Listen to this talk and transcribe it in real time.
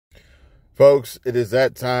Folks, it is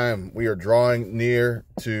that time. We are drawing near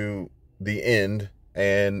to the end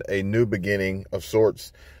and a new beginning of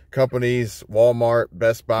sorts. Companies, Walmart,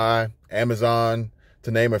 Best Buy, Amazon,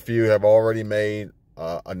 to name a few, have already made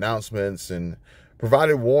announcements and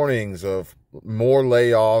provided warnings of more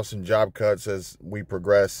layoffs and job cuts as we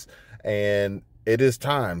progress. And it is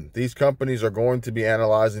time. These companies are going to be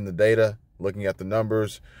analyzing the data, looking at the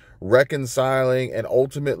numbers, reconciling, and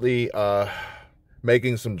ultimately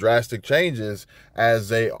making some drastic changes as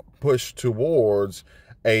they push towards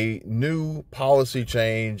a new policy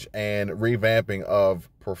change and revamping of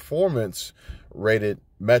performance rated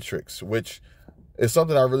metrics, which is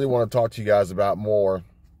something I really want to talk to you guys about more,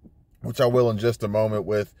 which I will in just a moment,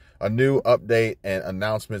 with a new update and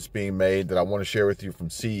announcements being made that I want to share with you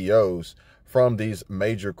from CEOs from these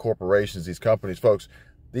major corporations, these companies. Folks,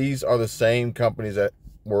 these are the same companies that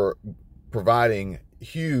were providing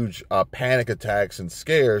huge panic attacks and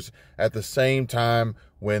scares at the same time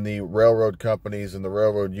when the railroad companies and the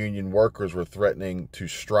railroad union workers were threatening to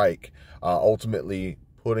strike, ultimately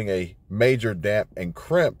putting a major damp and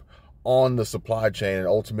crimp on the supply chain and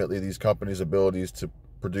ultimately these companies' abilities to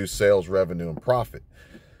produce sales revenue and profit.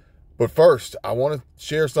 But first, I want to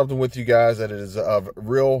share something with you guys that is of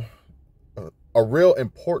real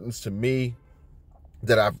importance to me,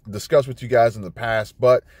 that I've discussed with you guys in the past.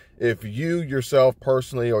 But if you yourself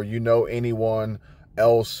personally, or you know anyone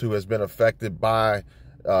else who has been affected by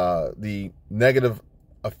the negative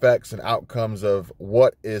effects and outcomes of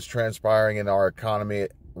what is transpiring in our economy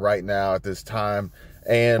right now at this time,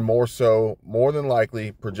 and more than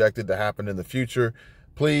likely projected to happen in the future,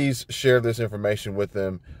 please share this information with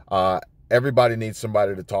them. Everybody needs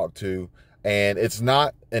somebody to talk to. And it's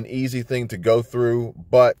not an easy thing to go through,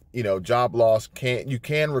 but job loss you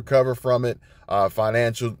can recover from it.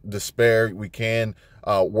 Financial despair, we can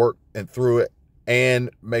work through it and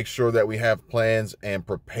make sure that we have plans and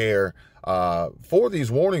prepare for these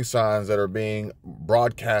warning signs that are being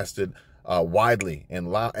broadcasted widely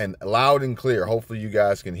and loud and clear. Hopefully you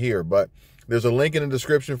guys can hear, but there's a link in the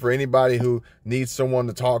description for anybody who needs someone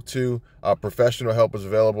to talk to. Professional help is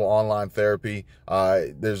available, online therapy.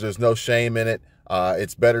 There's no shame in it.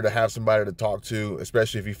 It's better to have somebody to talk to,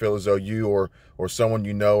 especially if you feel as though you or someone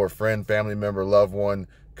you know, or friend, family member, loved one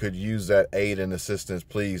could use that aid and assistance.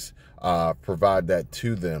 Please provide that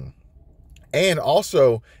to them. And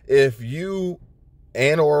also, if you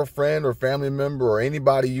or a friend or family member or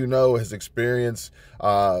anybody you know has experienced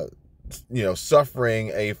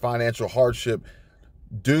suffering a financial hardship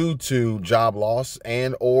due to job loss,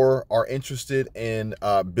 and or are interested in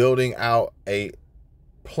building out a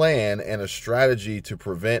plan and a strategy to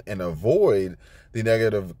prevent and avoid the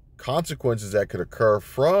negative consequences that could occur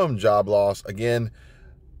from job loss, again,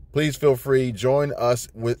 please feel free, join us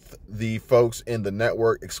with the folks in the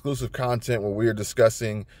network, exclusive content where we are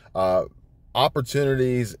discussing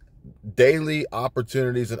opportunities, daily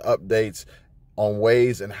opportunities and updates on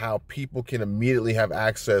ways and how people can immediately have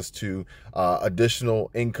access to additional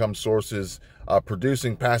income sources,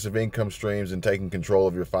 producing passive income streams, and taking control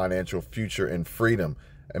of your financial future and freedom.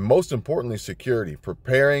 And most importantly, security.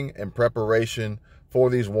 Preparing and preparation for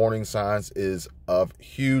these warning signs is of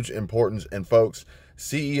huge importance. And folks,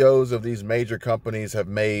 CEOs of these major companies have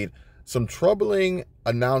made some troubling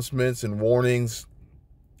announcements and warnings.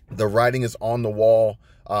 The writing is on the wall.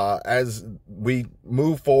 As we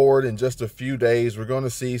move forward in just a few days, we're going to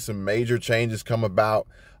see some major changes come about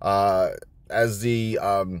as the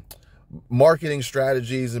marketing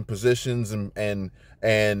strategies and positions and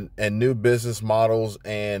new business models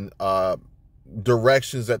and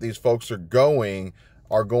directions that these folks are going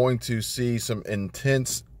to see some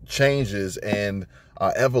intense changes and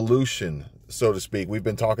evolution, so to speak. We've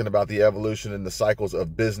been talking about the evolution and the cycles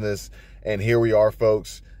of business, and here we are,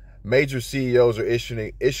 folks. Major CEOs are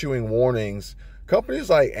issuing warnings.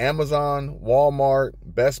 Companies like Amazon, Walmart,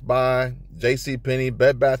 Best Buy, JCPenney,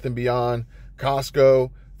 Bed Bath & Beyond,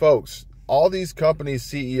 Costco. Folks, all these companies'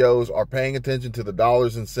 CEOs are paying attention to the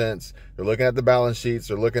dollars and cents. They're looking at the balance sheets.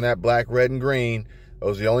 They're looking at black, red, and green.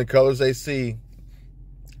 Those are the only colors they see.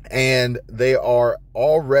 And they are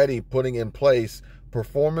already putting in place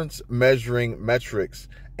performance measuring metrics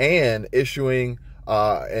and issuing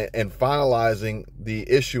and finalizing the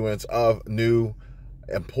issuance of new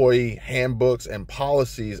employee handbooks and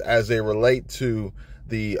policies as they relate to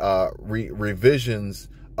the revisions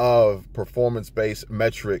of performance-based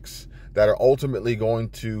metrics that are ultimately going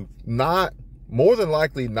to more than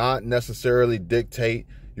likely not necessarily dictate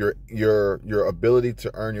your ability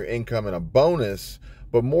to earn your income and a bonus,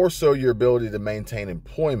 but more so your ability to maintain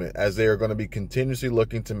employment, as they are going to be continuously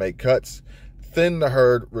looking to make cuts thin the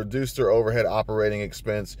herd, reduce their overhead operating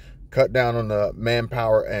expense, cut down on the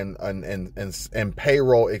manpower and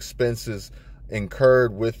payroll expenses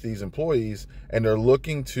incurred with these employees, and they're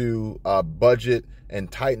looking to budget and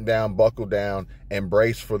tighten down, buckle down, and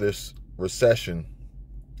brace for this recession,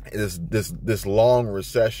 this long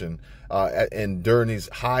recession, and during these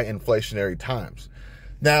high inflationary times.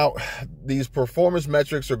 Now, these performance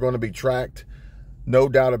metrics are going to be tracked, no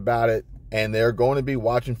doubt about it, and they're going to be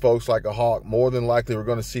watching folks like a hawk. More than likely, we're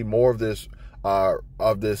going to see more of this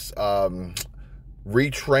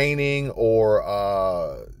retraining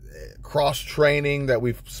or cross-training that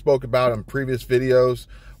we've spoke about in previous videos,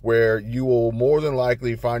 where you will more than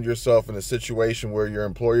likely find yourself in a situation where your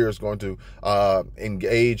employer is going to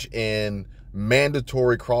engage in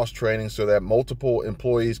mandatory cross-training so that multiple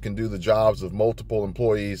employees can do the jobs of multiple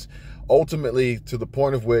employees, ultimately to the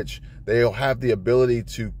point of which they'll have the ability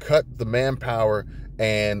to cut the manpower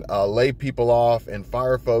and lay people off and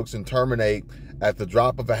fire folks and terminate at the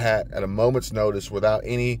drop of a hat at a moment's notice without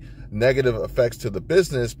any negative effects to the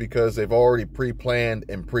business, because they've already pre-planned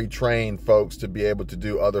and pre-trained folks to be able to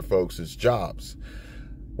do other folks' jobs.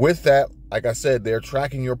 With that, like I said, they're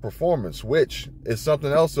tracking your performance, which is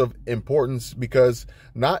something else of importance, because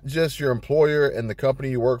not just your employer and the company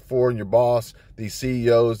you work for and your boss, these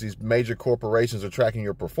CEOs, these major corporations are tracking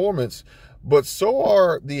your performance, but so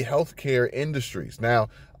are the healthcare industries. Now,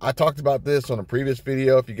 I talked about this on a previous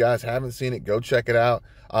video. If you guys haven't seen it, go check it out.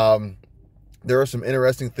 There are some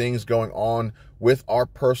interesting things going on with our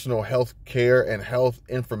personal health care and health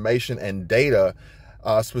information and data,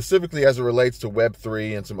 specifically as it relates to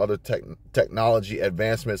Web3 and some other technology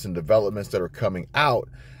advancements and developments that are coming out.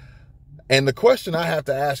 And the question I have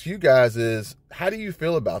to ask you guys is, how do you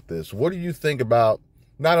feel about this? What do you think about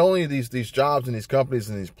not only these jobs and these companies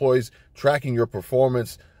and these employees tracking your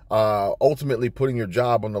performance, ultimately putting your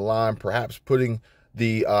job on the line, perhaps putting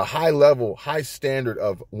the high standard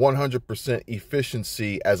of 100%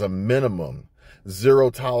 efficiency as a minimum, zero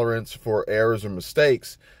tolerance for errors or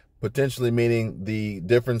mistakes, potentially meaning the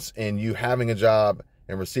difference in you having a job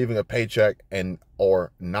and receiving a paycheck and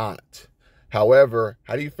or not. However,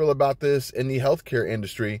 how do you feel about this in the healthcare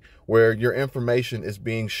industry, where your information is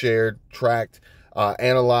being shared, tracked,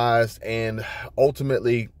 analyzed, and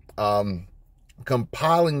ultimately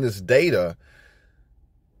compiling this data,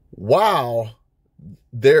 while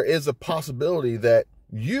there is a possibility that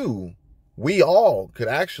we all could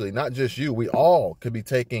actually, not just you, we all could be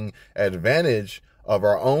taking advantage of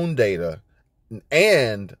our own data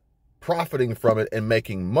and profiting from it and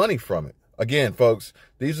making money from it. Again, folks,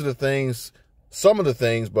 these are the things, some of the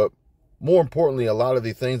things, but more importantly, a lot of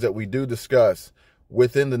the things that we do discuss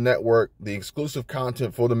within the network, the exclusive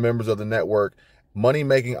content for the members of the network,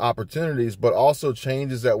 money-making opportunities, but also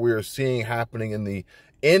changes that we are seeing happening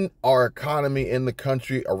in our economy, in the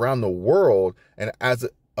country, around the world, and as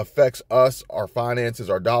it affects us, our finances,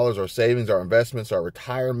 our dollars, our savings, our investments, our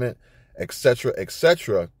retirement, etc.,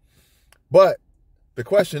 etc. But the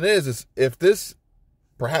question is if this,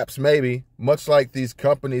 perhaps maybe, much like these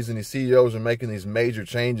companies and these CEOs are making these major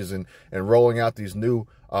changes and rolling out these new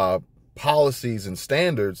policies and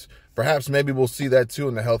standards, perhaps maybe we'll see that too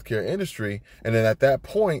in the healthcare industry. And then at that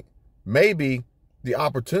point, maybe the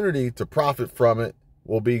opportunity to profit from it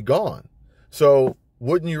will be gone. So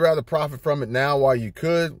wouldn't you rather profit from it now while you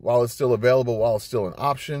could, while it's still available, while it's still an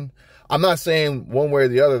option? I'm not saying one way or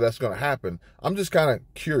the other that's going to happen. I'm just kind of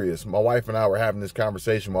curious. My wife and I were having this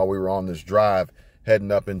conversation while we were on this drive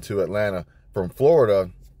heading up into Atlanta from Florida.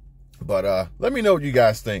 But let me know what you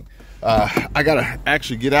guys think. I got to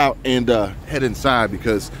actually get out and head inside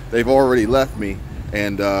because they've already left me.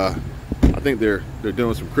 And I think they're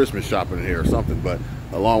doing some Christmas shopping in here or something, but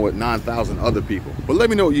along with 9,000 other people. But let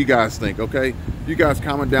me know what you guys think, okay? You guys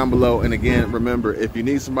comment down below. And again, remember, if you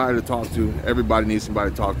need somebody to talk to, everybody needs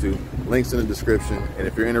somebody to talk to. Links in the description. And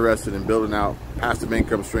if you're interested in building out passive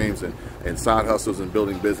income streams and side hustles and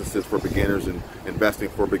building businesses for beginners and investing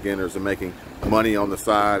for beginners and making money on the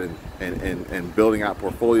side and building out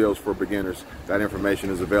portfolios for beginners, that information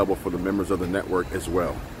is available for the members of the network as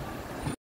well.